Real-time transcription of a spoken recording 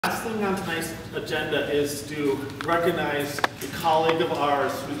last thing on tonight's agenda is to recognize a colleague of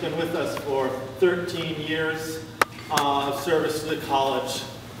ours who's been with us for 13 years of service to the college.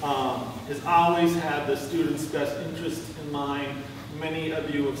 Has always had the students' best interest in mind. Many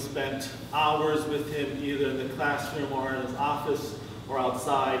of you have spent hours with him either in the classroom or in his office or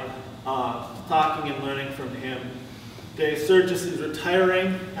outside, talking and learning from him. Dave Sturgis is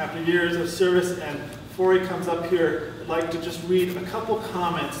retiring after years of service, and before he comes up here, I'd like to just read a couple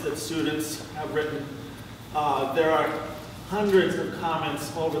comments that students have written. There are hundreds of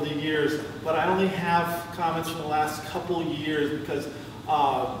comments over the years, but I only have comments from the last couple years because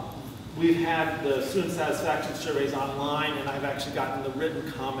we've had the student satisfaction surveys online, and I've actually gotten the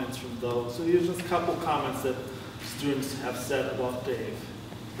written comments from those. So these are just a couple comments that students have said about Dave.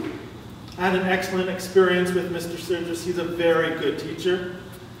 I had an excellent experience with Mr. Sturgis. He's a very good teacher,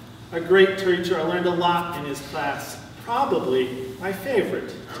 a great teacher. I learned a lot in his class, probably my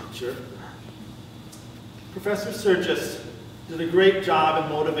favorite teacher. Professor Sturgis did a great job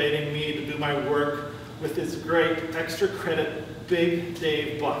in motivating me to do my work with his great extra credit Big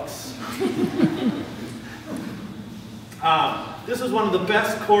Dave bucks. This was one of the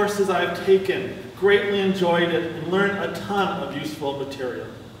best courses I've taken. Greatly enjoyed it and learned a ton of useful material.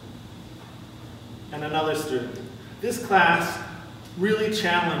 And another student. This class really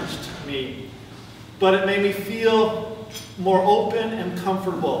challenged me, but it made me feel more open and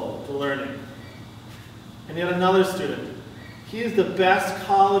comfortable to learning. And yet another student. He is the best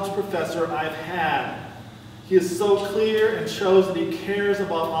college professor I've had. He is so clear and shows that he cares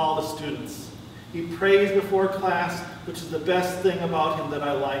about all the students. He prays before class, which is the best thing about him that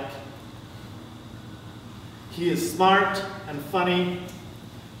I like. He is smart and funny.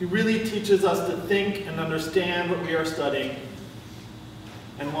 He really teaches us to think and understand what we are studying.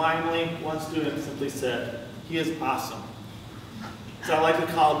 And finally, one student simply said, he is awesome. So I like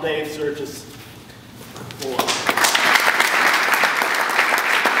to call Dave Sturgis forward.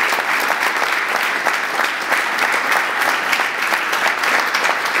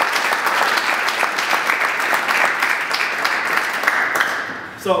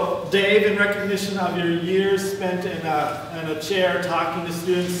 So, Dave, in recognition of your years spent in a chair talking to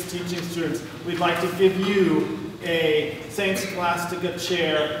students, teaching students, we'd like to give you a St. Scholastica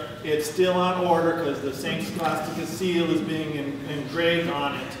chair. It's still on order because the St. Scholastica seal is being engraved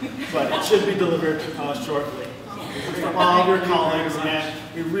on it, but it should be delivered shortly. From all of your colleagues, and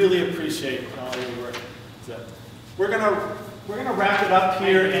we really appreciate all your work. So, we're gonna wrap it up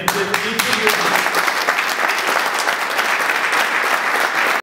here and give each of you